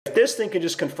this thing can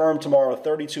just confirm tomorrow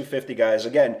 32.50, guys.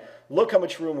 Again, look how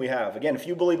much room we have. Again, if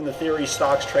you believe in the theory,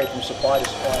 stocks trade from supply to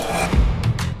supply.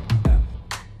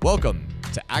 Welcome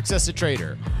to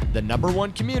AccessATrader, the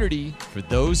 #1 community for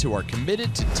those who are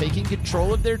committed to taking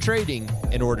control of their trading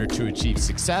in order to achieve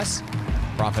success,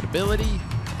 profitability,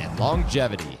 and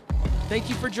longevity. Thank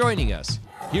you for joining us.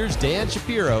 Here's Dan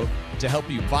Shapiro to help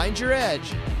you find your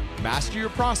edge, master your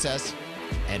process,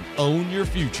 and own your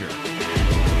future.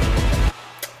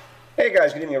 Hey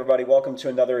guys, good evening everybody. Welcome to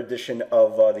another edition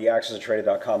of the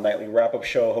AccessATrader.com nightly wrap-up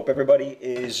show. Hope everybody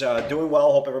is doing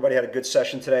well. Hope everybody had a good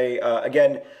session today.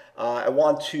 Again, I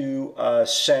want to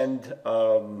send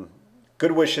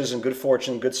good wishes and good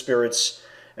fortune, good spirits,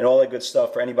 and all that good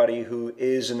stuff for anybody who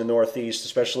is in the Northeast,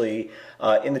 especially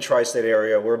in the tri-state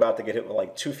area. We're about to get hit with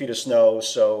like 2 feet of snow,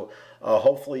 so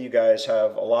hopefully you guys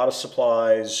have a lot of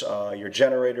supplies, your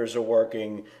generators are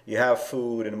working, you have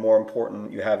food, and more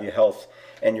important, you have your health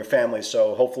and your family.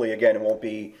 So hopefully, again, it won't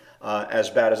be as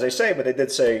bad as they say, but they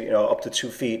did say, you know, up to 2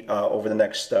 feet over the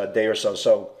next day or so.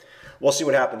 So we'll see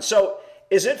what happens. So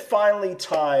is it finally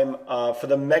time for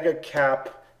the mega cap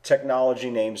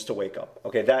technology names to wake up?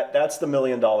 Okay, that's the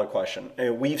million-dollar question.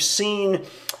 And we've seen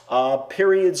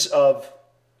periods of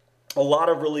a lot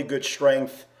of really good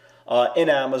strength in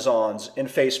Amazons, in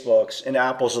Facebooks, in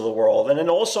Apples of the world. And then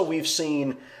also we've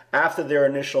seen, after their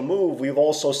initial move, we've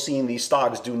also seen these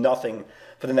stocks do nothing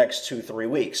for the next 2-3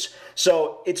 weeks.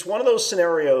 So it's one of those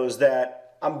scenarios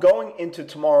that I'm going into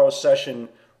tomorrow's session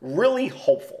really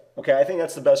hopeful. Okay, I think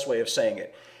that's the best way of saying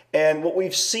it. And what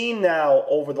we've seen now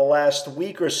over the last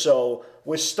week or so,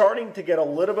 we're starting to get a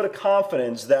little bit of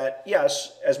confidence that,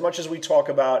 yes, as much as we talk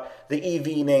about the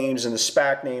EV names and the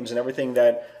SPAC names and everything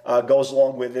that goes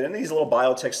along with it, and these little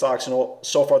biotech stocks and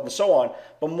so forth and so on,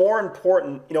 but more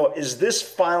important, you know, is this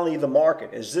finally the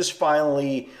market? Is this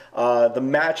finally the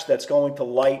match that's going to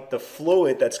light the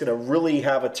fluid that's going to really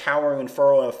have a towering and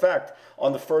furrowing effect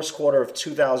on the first quarter of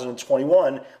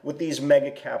 2021 with these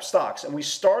mega cap stocks? And we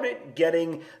started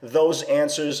getting those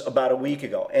answers about a week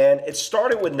ago. And it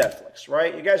started with Netflix,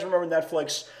 right? You guys remember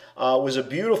Netflix was a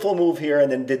beautiful move here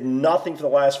and then did nothing for the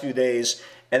last few days.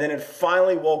 And then it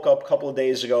finally woke up a couple of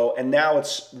days ago, and now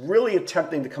it's really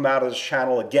attempting to come out of this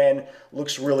channel again.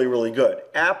 Looks really, really good.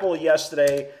 Apple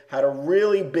yesterday had a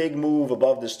really big move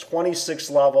above this 26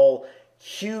 level.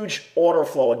 Huge order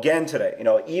flow again today. You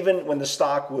know, even when the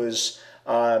stock was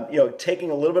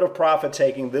taking a little bit of profit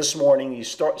taking this morning, you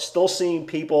still seeing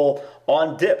people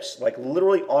on dips, like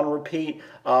literally on repeat,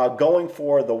 going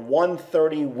for the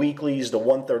 130 weeklies, the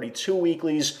 132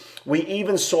 weeklies. We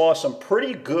even saw some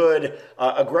pretty good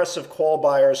aggressive call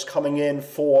buyers coming in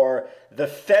for the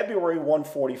February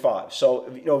 145. So,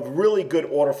 you know, really good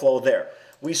order flow there.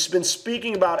 We've been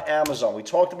speaking about Amazon. We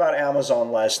talked about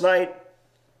Amazon last night.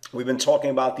 We've been talking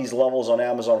about these levels on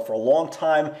Amazon for a long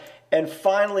time. And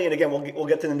finally, and again, we'll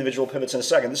get to the individual pivots in a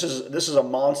second. This is a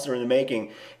monster in the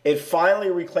making. It finally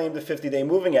reclaimed the 50-day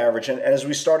moving average. And as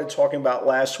we started talking about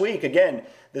last week, again,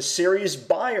 the series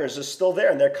buyers are still there,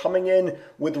 and they're coming in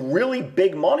with really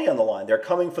big money on the line. They're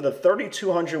coming for the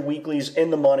 3,200 weeklies in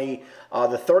the money,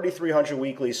 the 3,300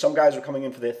 weeklies. Some guys are coming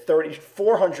in for the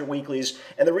 3,400 weeklies.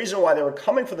 And the reason why they were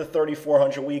coming for the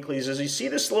 3,400 weeklies is you see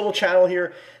this little channel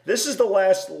here. This is the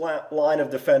last line of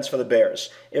defense for the bears.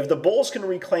 If the bulls can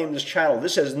reclaim this channel,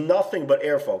 this has nothing but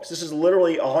air, folks. This is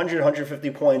literally 100, 150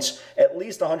 points, at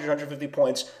least 100, 150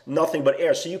 points, nothing but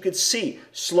air. So you could see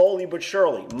slowly but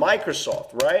surely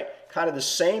Microsoft, right? Kind of the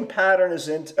same pattern as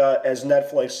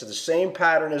Netflix, the same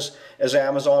pattern as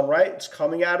Amazon, right? It's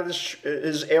coming out of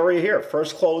this area here.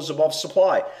 First close above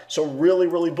supply. So really,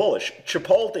 really bullish.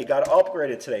 Chipotle got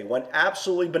upgraded today. Went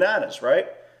absolutely bananas, right?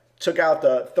 Took out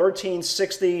the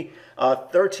 1360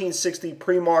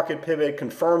 pre-market pivot,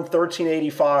 confirmed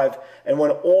 1385, and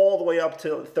went all the way up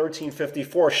to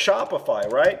 1354. Shopify,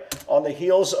 right, on the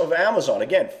heels of Amazon.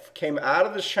 Again, came out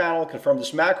of this channel, confirmed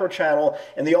this macro channel,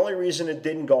 and the only reason it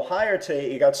didn't go higher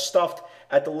today, it got stuffed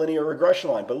at the linear regression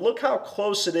line. But look how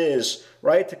close it is,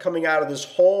 right, to coming out of this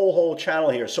whole channel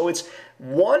here. So it's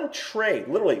one trade,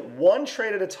 literally one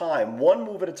trade at a time, one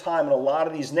move at a time in a lot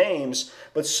of these names,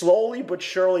 but slowly but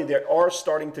surely they are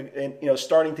starting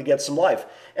to get some life.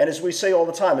 And as we say all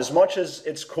the time, as much as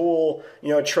it's cool, you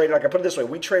know, trade, like I put it this way,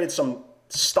 we traded some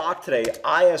stock today,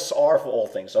 ISR for all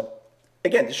things.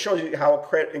 Again, this shows you how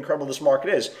incredible this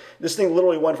market is. This thing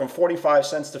literally went from 45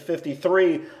 cents to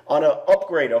 53 on an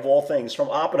upgrade of all things from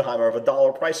Oppenheimer of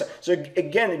 $1 price. So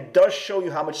again, it does show you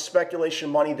how much speculation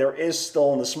money there is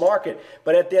still in this market.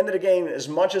 But at the end of the game, as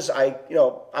much as I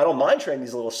don't mind trading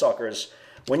these little suckers,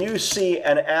 when you see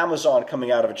an Amazon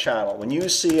coming out of a channel, when you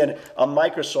see a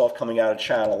Microsoft coming out of a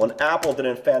channel, when Apple did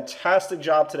a fantastic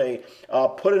job today,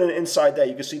 put it in an inside day.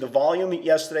 You can see the volume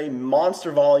yesterday,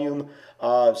 monster volume,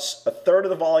 a third of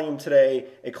the volume today.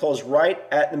 It closed right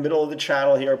at the middle of the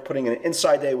channel here, putting an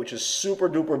inside day, which is super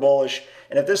duper bullish.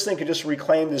 And if this thing could just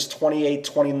reclaim this 28,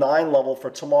 29 level for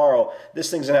tomorrow,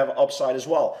 this thing's going to have upside as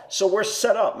well. So we're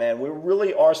set up, man. We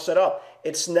really are set up.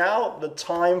 It's now the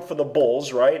time for the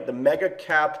bulls, right? The mega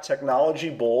cap technology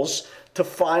bulls to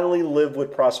finally live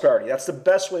with prosperity. That's the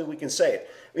best way we can say it.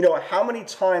 You know, how many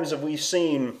times have we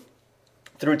seen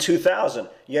through 2000,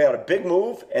 you got a big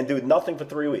move and did nothing for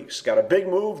 3 weeks. Got a big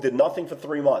move, did nothing for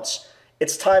 3 months.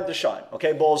 It's time to shine,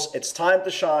 okay, bulls? It's time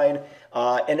to shine.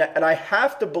 And I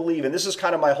have to believe, and this is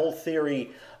kind of my whole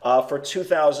theory for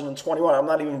 2021.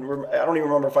 I don't even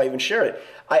remember if I even shared it.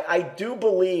 I do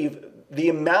believe the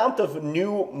amount of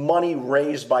new money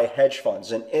raised by hedge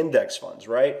funds and index funds,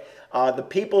 right? The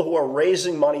people who are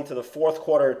raising money to the fourth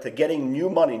quarter to getting new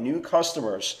money, new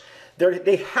customers,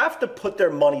 they have to put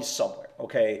their money somewhere,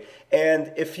 okay?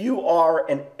 And if you are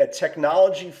a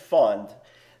technology fund,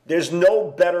 there's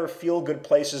no better feel-good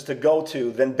places to go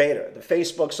to than beta. The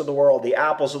Facebooks of the world, the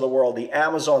Apples of the world, the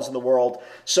Amazons of the world.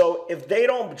 So if they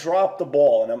don't drop the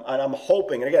ball, and I'm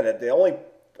hoping, and again, the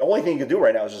only thing you can do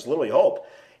right now is just literally hope.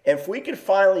 If we could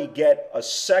finally get a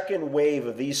second wave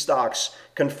of these stocks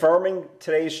confirming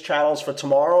today's channels for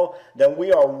tomorrow, then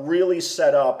we are really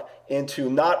set up into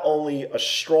not only a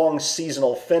strong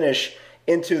seasonal finish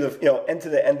into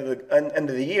the end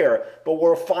of the year, but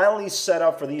we're finally set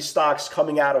up for these stocks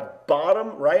coming out of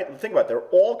bottom, right? Think about it, they're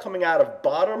all coming out of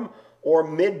bottom or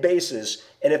mid bases,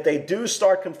 and if they do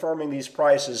start confirming these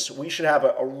prices, we should have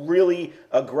a really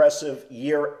aggressive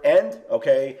year end,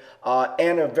 okay,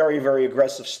 and a very, very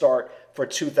aggressive start for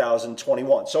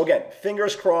 2021. So again,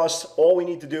 fingers crossed. All we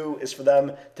need to do is for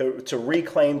them to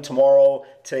reclaim tomorrow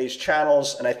today's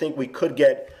channels, and I think we could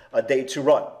get a day 2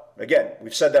 run. Again,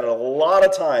 we've said that a lot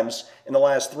of times in the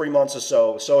last 3 months or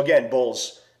so. So again,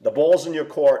 bulls, the ball's in your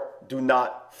court. Do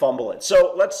not fumble it.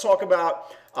 So let's talk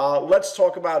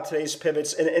about today's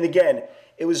pivots. And again,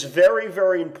 it was very,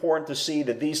 very important to see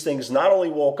that these things not only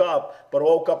woke up, but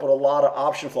woke up with a lot of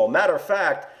option flow. Matter of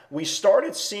fact, we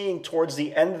started seeing towards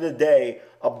the end of the day,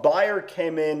 a buyer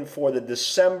came in for the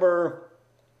December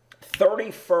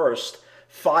 31st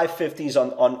 550s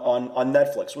on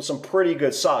Netflix with some pretty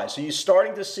good size. So you're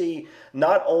starting to see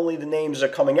not only the names that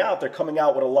are coming out, they're coming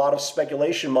out with a lot of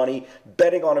speculation money,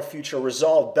 betting on a future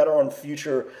result, better on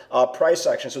future price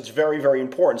action. So it's very, very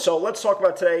important. So let's talk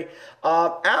about today.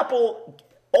 Apple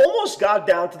almost got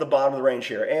down to the bottom of the range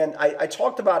here. And I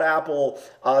talked about Apple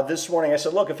this morning. I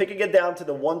said, look, if it could get down to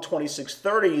the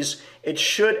 126.30s, it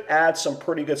should add some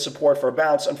pretty good support for a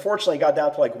bounce. Unfortunately, it got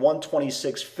down to like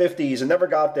 126.50s and never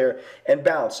got there and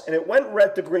bounced. And it went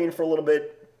red to green for a little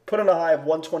bit, put in a high of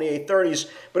 128.30s,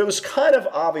 but it was kind of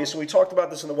obvious, and we talked about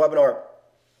this in the webinar,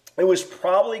 it was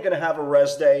probably going to have a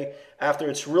rest day after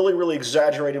its really, really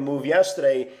exaggerated move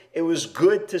yesterday. It was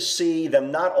good to see them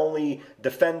not only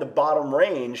defend the bottom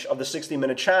range of the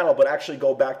 60-minute channel, but actually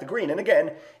go back to green. And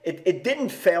again, it didn't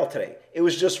fail today. It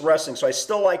was just resting. So I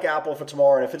still like Apple for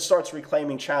tomorrow. And if it starts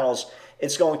reclaiming channels,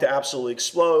 it's going to absolutely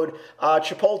explode.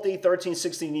 Chipotle,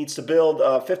 1360 needs to build.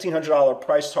 $1,500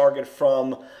 price target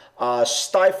from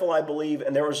Stifle, I believe,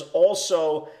 and there was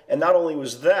also, and not only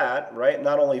was that, right,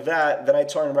 not only that, then I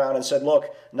turned around and said,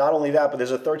 look, not only that, but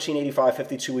there's a 1385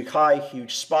 52-week high,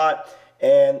 huge spot,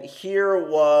 and here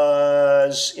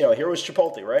was, here was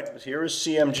Chipotle, right, here was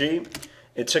CMG.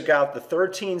 It took out the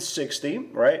 1360,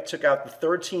 right, took out the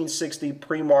 1360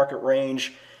 pre-market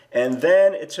range, and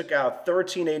then it took out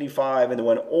 1385, and it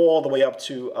went all the way up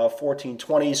to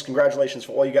 1420s. Congratulations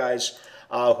for all you guys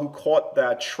who caught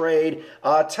that trade.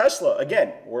 Tesla,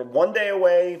 again, we're 1 day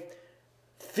away.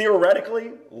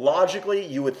 Theoretically, logically,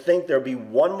 you would think there'd be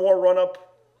one more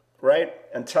run-up, right?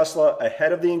 And Tesla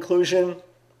ahead of the inclusion.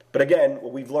 But again,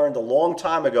 what we've learned a long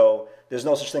time ago, there's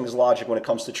no such thing as logic when it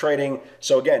comes to trading.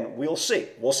 So again, we'll see.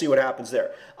 We'll see what happens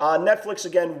there. Netflix,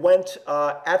 again, went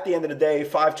at the end of the day,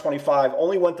 525,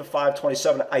 only went to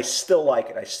 527. I still like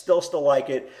it. I still like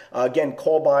it. Again,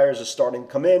 call buyers are starting to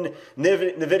come in.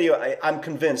 NVIDIA, I'm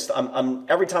convinced.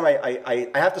 Every time I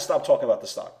have to stop talking about the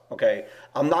stock, okay?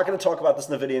 I'm not going to talk about this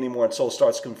NVIDIA anymore until it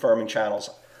starts confirming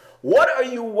channels. What are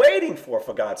you waiting for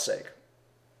God's sake?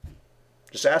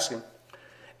 Just asking.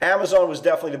 Amazon was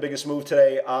definitely the biggest move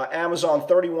today. Amazon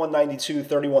 3192,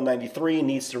 3193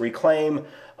 needs to reclaim.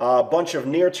 A bunch of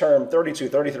near-term 32,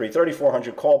 33,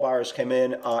 3400 call buyers came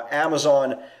in.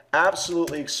 Amazon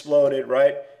absolutely exploded,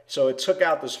 right? So it took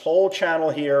out this whole channel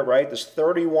here, right? This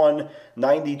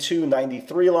 31.92,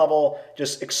 93 level,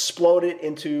 just exploded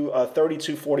into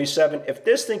 32.47. If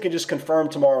this thing can just confirm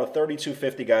tomorrow,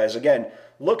 32.50, guys, again,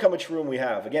 look how much room we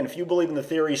have. Again, if you believe in the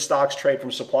theory, stocks trade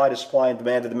from supply to supply and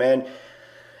demand to demand,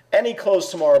 any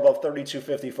close tomorrow above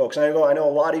 32.50, folks. And I know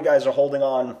a lot of you guys are holding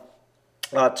on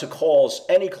to calls.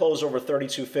 Any close over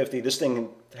 32.50, this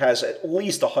thing has at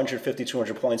least 150,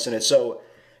 200 points in it. So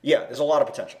yeah, there's a lot of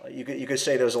potential. You could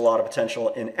say there's a lot of potential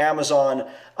in Amazon.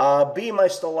 Beam I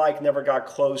still like, never got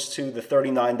close to the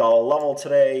 $39 level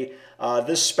today.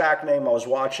 This SPAC name I was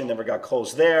watching never got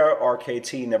closed there.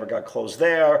 RKT never got closed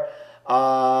there.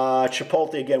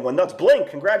 Chipotle again went nuts. Blink,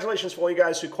 congratulations for all you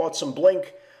guys who caught some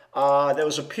Blink. There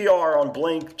was a PR on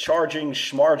Blink, charging,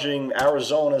 schmarging,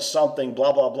 Arizona, something,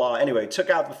 blah, blah, blah. Anyway, took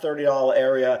out the $30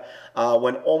 area,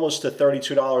 went almost to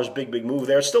 $32, big move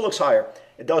there. It still looks higher.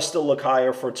 It does still look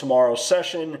higher for tomorrow's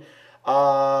session.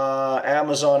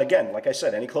 Amazon, again, like I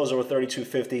said, any close over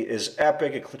 32.50 is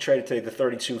epic. It traded today to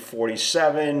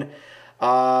 32.47.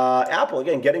 Apple,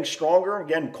 again, getting stronger.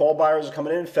 Again, call buyers are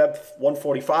coming in. Feb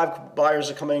 145 buyers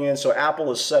are coming in. So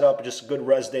Apple is set up, just a good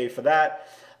res day for that.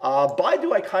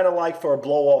 Baidu I kind of like for a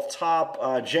blow off top.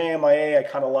 JMIA I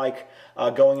kind of like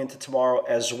going into tomorrow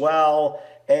as well.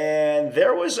 And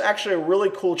there was actually a really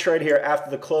cool trade here after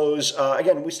the close.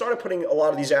 Again, we started putting a lot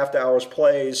of these after hours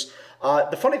plays.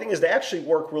 The funny thing is they actually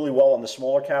work really well on the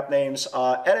smaller cap names.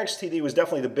 NXTD was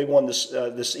definitely the big one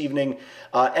this evening.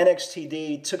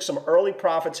 NXTD took some early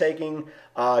profit taking,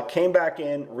 came back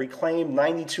in, reclaimed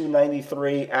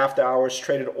 92.93 after hours,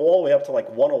 traded all the way up to like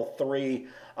 103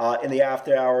 in the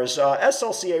after hours.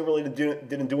 SLCA really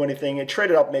didn't do anything. It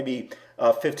traded up maybe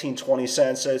 15, 20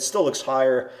 cents. It still looks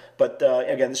higher, but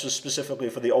again, this was specifically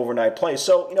for the overnight play.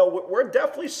 So, you know, we're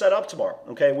definitely set up tomorrow,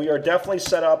 okay? We are definitely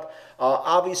set up.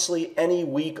 Obviously, any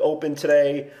week open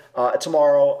today,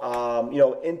 tomorrow, you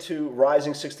know, into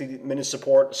rising 60-minute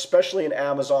support, especially in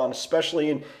Amazon,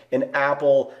 especially in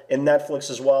Apple, in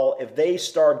Netflix as well. If they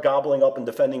start gobbling up and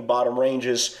defending bottom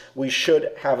ranges, we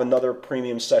should have another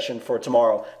premium session for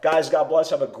tomorrow. Guys, God bless.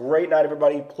 Have a great night,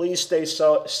 everybody. Please stay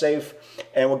safe,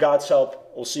 and with God's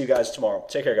help, we'll see you guys tomorrow.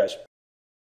 Take care, guys.